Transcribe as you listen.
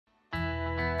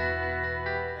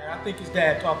think his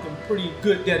dad taught them pretty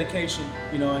good dedication,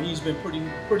 you know, and he's been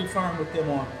pretty firm with them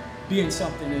on being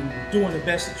something and doing the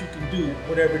best that you can do,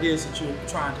 whatever it is that you're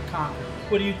trying to conquer.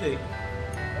 What do you think?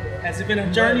 Has it been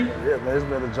a journey? Yeah, man, it's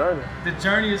been a journey. The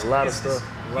journey is a lot of stuff.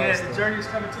 The journey is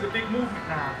coming to the big movement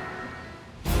now.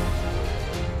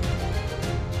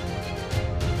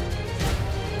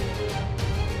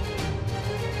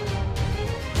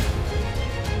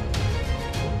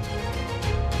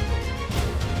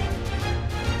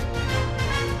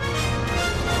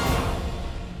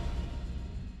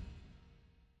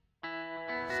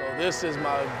 This is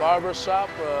my barber shop.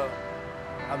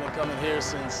 I've been coming here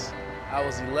since I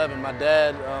was 11. My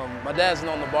dad's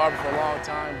known the barber for a long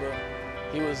time, but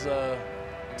he was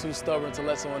too stubborn to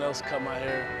let someone else cut my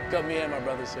hair, cut me and my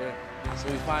brother's hair. So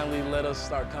he finally let us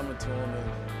start coming to him.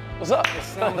 And what's up? The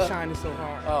sun was shining so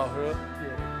hard. Oh, for real?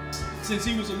 Yeah. Since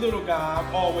he was a little guy,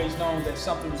 I've always known that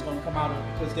something was going to come out of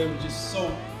it because they were just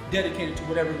so dedicated to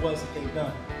whatever it was that they've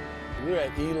done. We're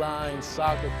at E-Line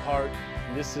Soccer Park.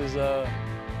 This is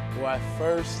where I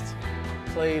first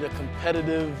played a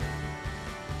competitive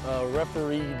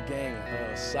refereed game,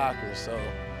 soccer. So,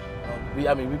 we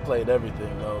played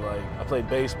everything though. Like, I played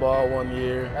baseball one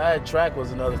year. Track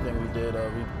was another thing we did.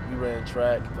 We ran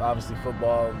track, obviously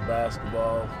football and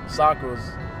basketball. Soccer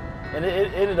was, and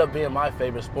it ended up being my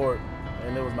favorite sport,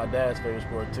 and it was my dad's favorite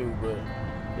sport too. But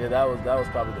yeah, that was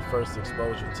probably the first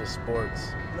exposure to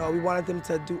sports. You know, we wanted them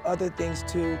to do other things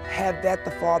to have that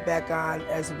to fall back on,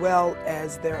 as well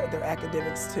as their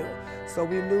academics too. So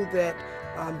we knew that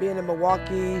being in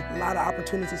Milwaukee, a lot of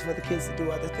opportunities for the kids to do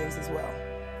other things as well.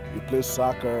 He played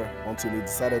soccer until he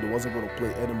decided he wasn't going to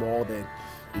play anymore. Then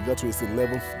he got to his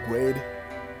 11th grade.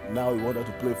 Now he wanted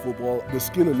to play football. The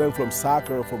skill he learned from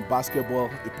soccer, from basketball,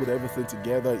 he put everything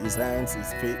together, his hands,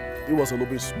 his feet. He was a little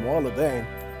bit smaller then.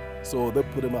 So they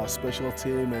put him on a special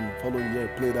team, and following year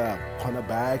he played a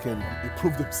cornerback, and he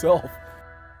proved himself.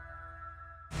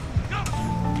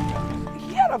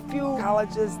 He had a few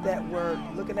colleges that were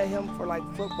looking at him for like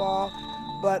football,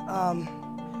 but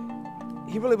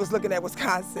he really was looking at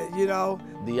Wisconsin, you know.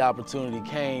 The opportunity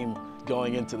came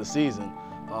going into the season.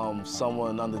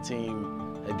 Someone on the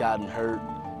team had gotten hurt,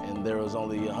 and there was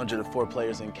only 104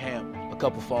 players in camp. A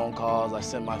couple phone calls, I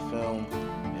sent my film,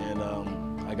 and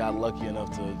I got lucky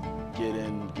enough to get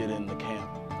in the camp.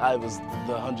 I was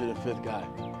the 105th guy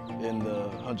in the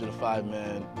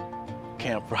 105-man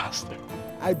camp roster.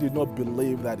 I did not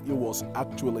believe that he was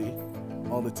actually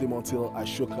on the team until I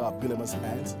shook Bileman's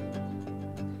hands.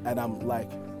 And I'm like,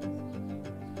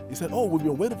 he said, "Oh, we've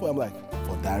been waiting for him." I'm like,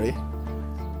 "For Dari?"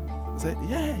 He said,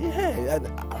 yeah. And,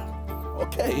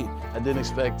 okay. I didn't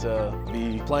expect to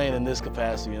be playing in this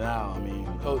capacity now. I mean,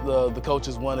 the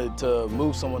coaches wanted to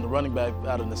move someone to running back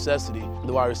out of necessity.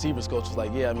 The wide receivers coach was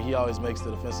like, yeah, I mean, he always makes the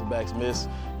defensive backs miss.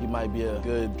 He might be a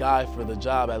good guy for the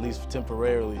job, at least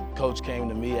temporarily. Coach came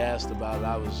to me, asked about it.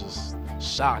 I was just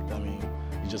shocked. I mean,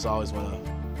 you just always want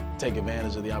to take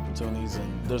advantage of the opportunities,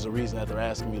 and there's a reason that they're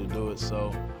asking me to do it.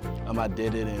 So I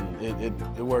did it, and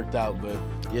it worked out. But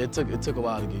yeah, it took a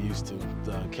while to get used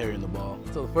to carrying the ball.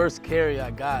 So the first carry I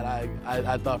got,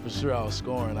 I thought for sure I was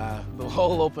scoring. The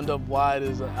hole opened up wide.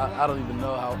 I don't even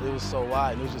know how, it was so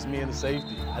wide. It was just me and the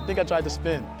safety. I think I tried to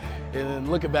spin, and then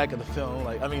looking back at the film,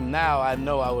 like, I mean, now I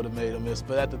know I would have made a miss,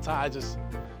 but at the time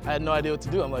I had no idea what to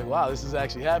do. I'm like, wow, this is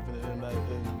actually happening, and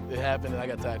it happened, and I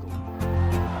got tackled.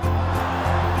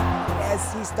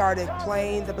 As he started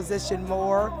playing the position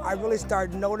more, I really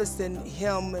started noticing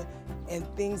him and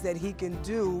things that he can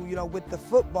do, you know, with the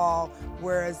football,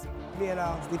 whereas being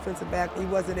a defensive back, he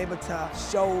wasn't able to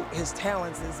show his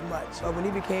talents as much. But when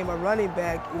he became a running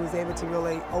back, he was able to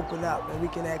really open up, and we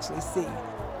can actually see.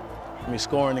 I mean,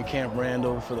 scoring in Camp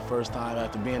Randall for the first time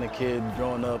after being a kid,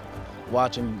 growing up,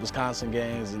 watching Wisconsin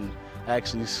games and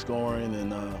actually scoring,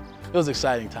 and it was an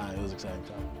exciting time. It was an exciting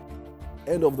time.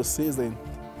 End of the season,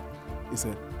 he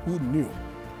said, "Who knew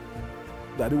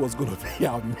that he was going to be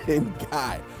our main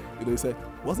guy?" You know, he said,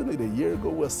 "Wasn't it a year ago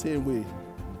we were saying we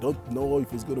don't know if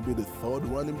he's going to be the third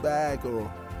running back or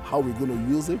how we're going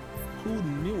to use him?" Who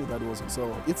knew that it was?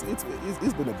 So it's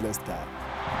been a blessed guy.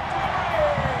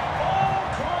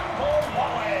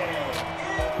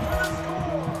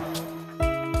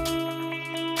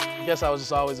 I guess I was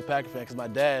just always a Packer fan because my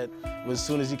dad, as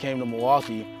soon as he came to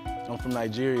Milwaukee, I'm from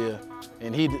Nigeria,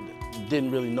 and he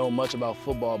didn't really know much about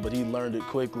football, but he learned it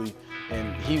quickly,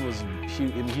 and he was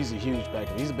huge. I mean, he's a huge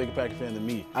Packer. He's a bigger Packer fan than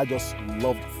me. I just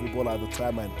loved football at the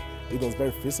time, and it was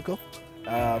very physical.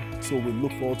 So we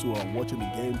look forward to watching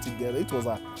the game together. It was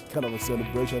a kind of a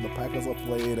celebration. The Packers are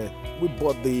playing, and we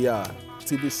bought the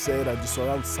TV set and the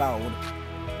surround sound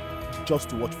just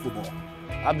to watch football?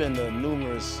 I've been to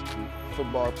numerous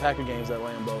football Packer games at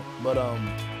Lambeau, but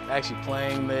actually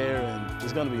playing there, and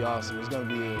it's going to be awesome. It's going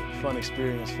to be a fun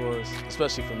experience for us,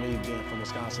 especially for me being from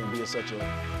Wisconsin and being such a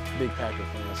big Packer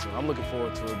fan. So I'm looking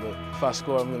forward to it, but if I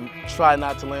score, I'm going to try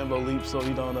not to Lambeau leap so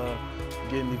we don't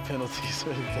get any penalties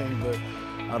or anything, but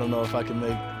I don't know if I can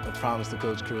make a promise to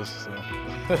Coach Chris, so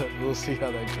we'll see how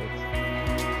that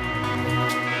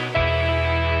goes.